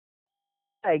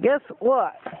Hey, guess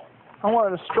what? I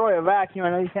want to destroy a vacuum. I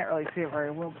know you can't really see it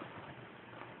very well.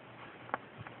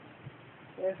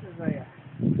 This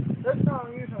time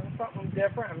I'm using something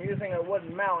different. I'm using a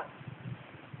wooden mallet.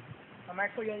 I'm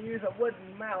actually going to use a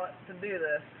wooden mallet to do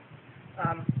this.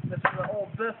 This is an old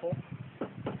Bissell.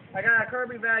 I got a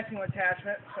Kirby vacuum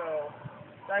attachment, so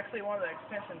it's actually one of the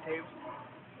extension tubes.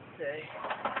 Okay.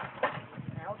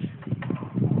 Ouch.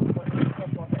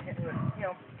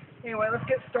 Anyway, let's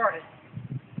get started.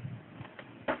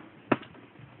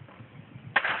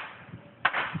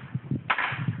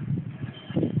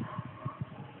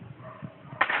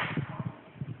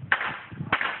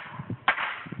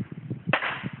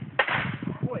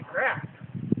 Holy crap.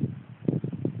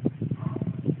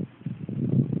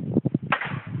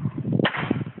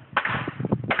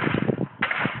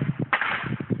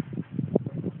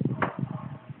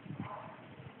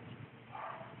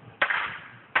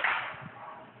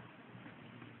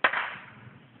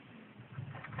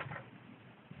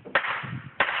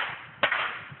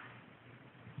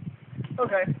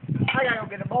 Okay, I gotta go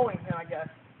get a bowling pin, I guess.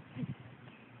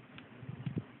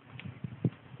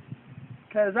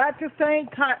 Because that just ain't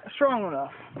strong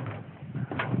enough.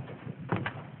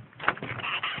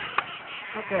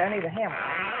 Okay, I need a hammer.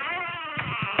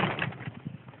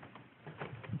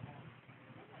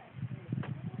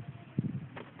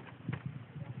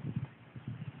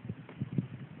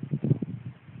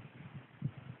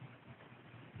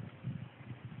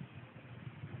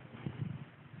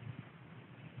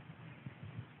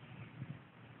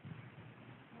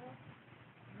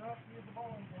 Nope, use the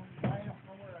bowling pin. I don't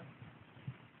know where a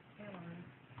hammer is.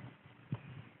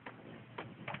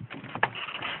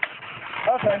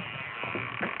 Okay.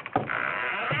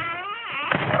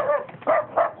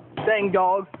 Dang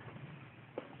dog.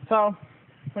 So, I'm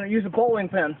going to use a bowling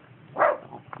pin.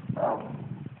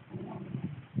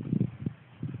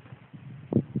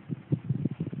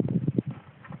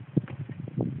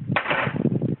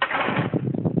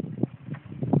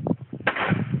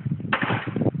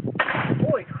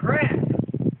 Holy crap!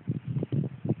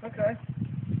 Okay.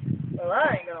 Well,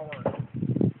 that ain't gonna work.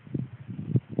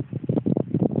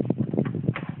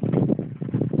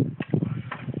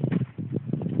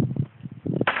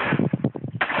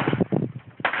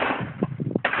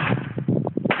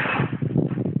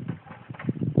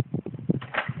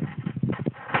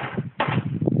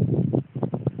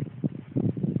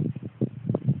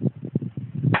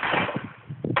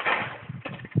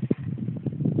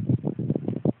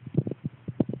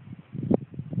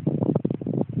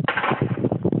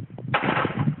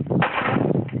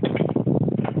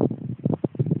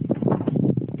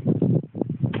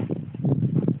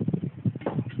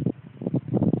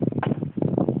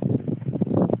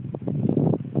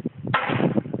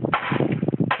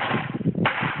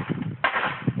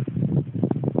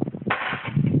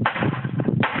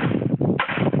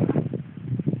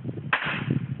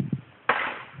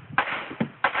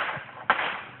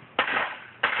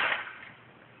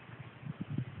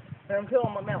 I'm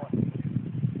killing my melon.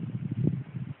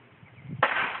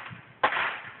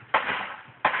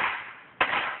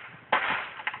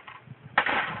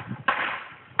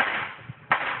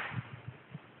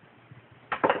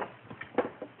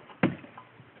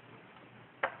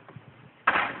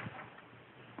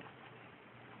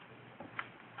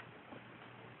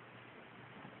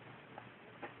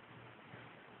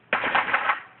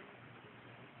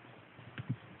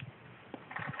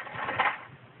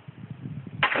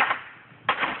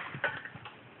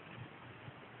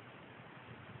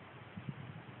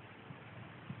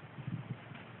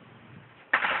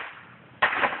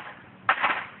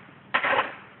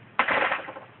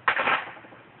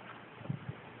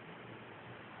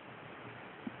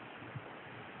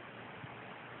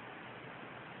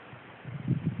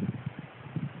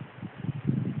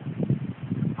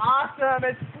 Awesome,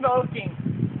 it's smoking.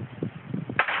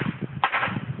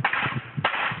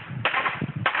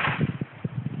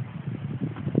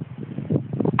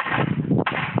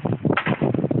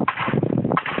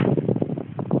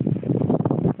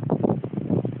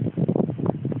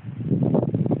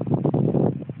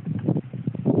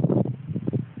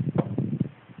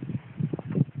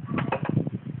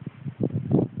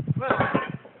 Well,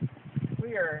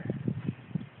 we are,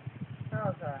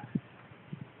 how's that?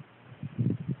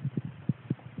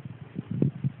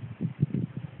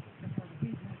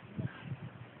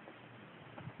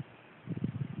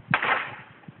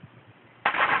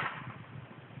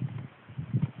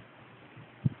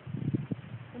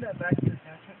 Put that back to the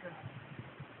attachment because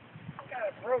I got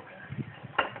it broken.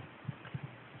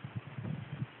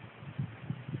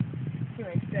 To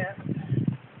an extent.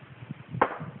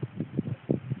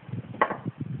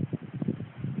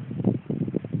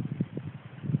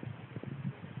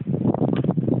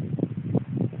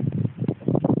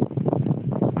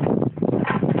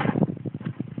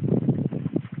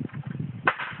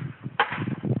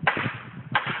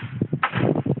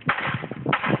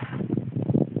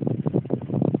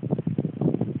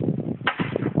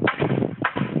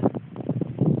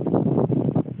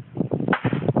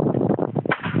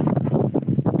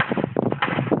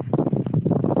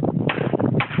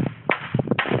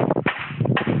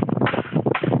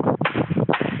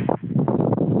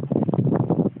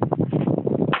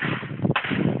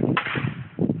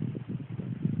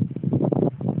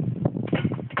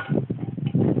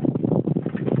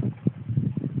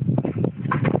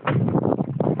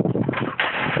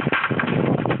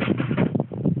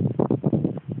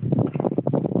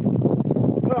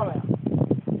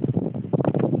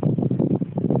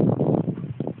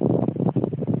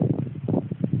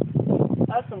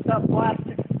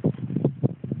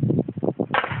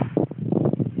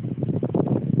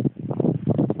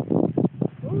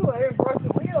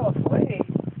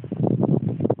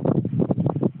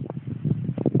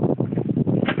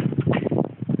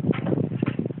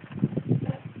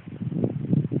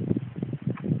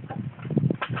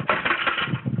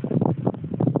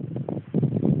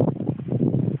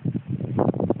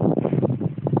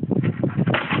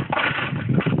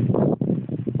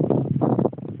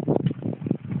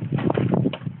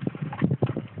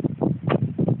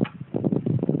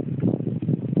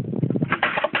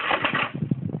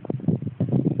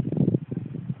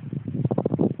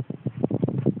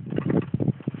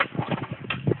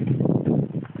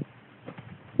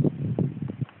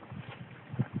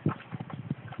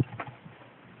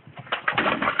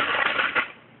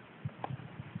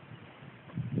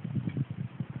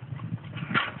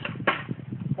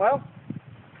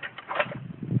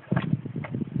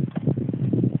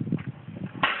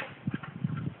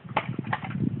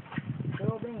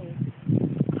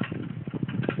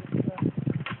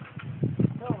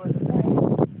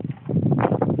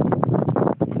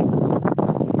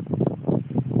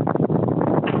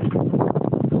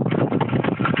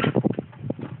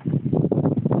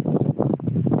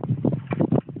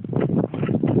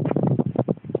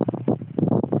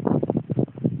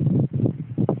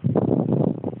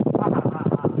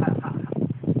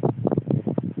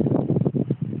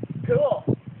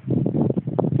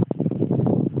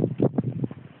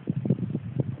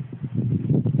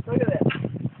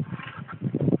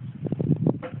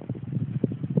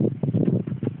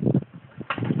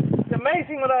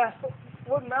 what a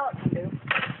wooden mallet can do.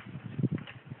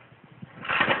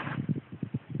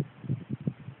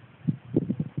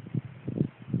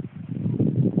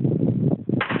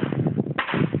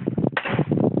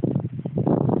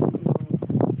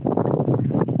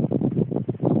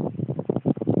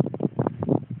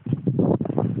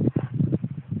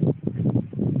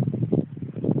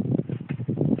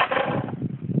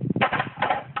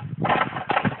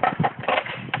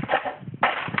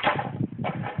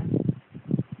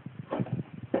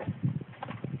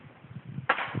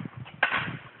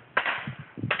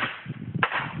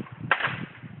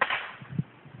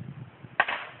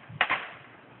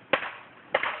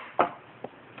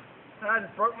 I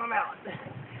just broke my mallet.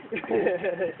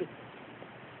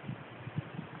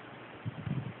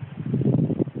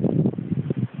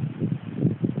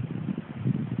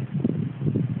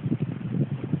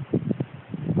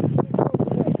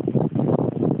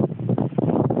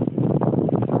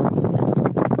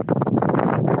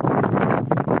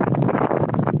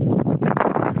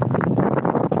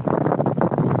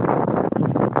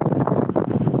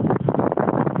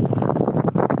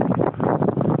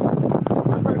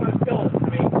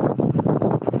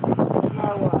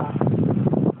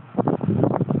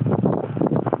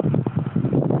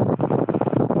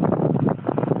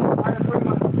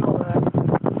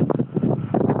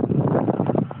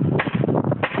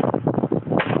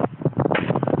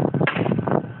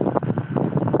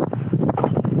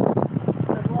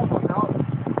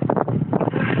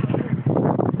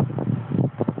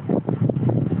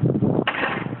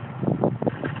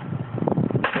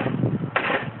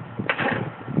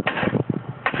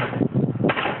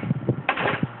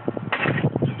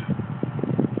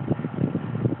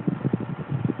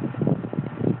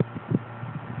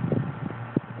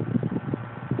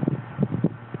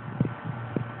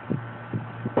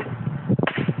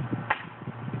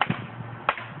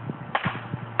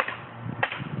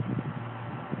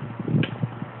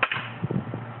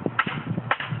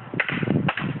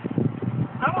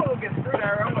 Get through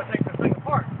there, I'm going to take this thing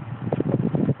apart.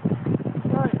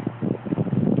 Right.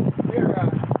 You're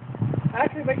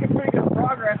actually making pretty good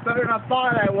progress, better than I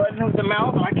thought I would with the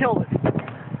mallet, but I killed it.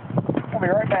 I'll be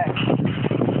right back.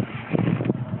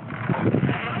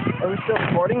 Are we still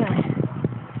recording?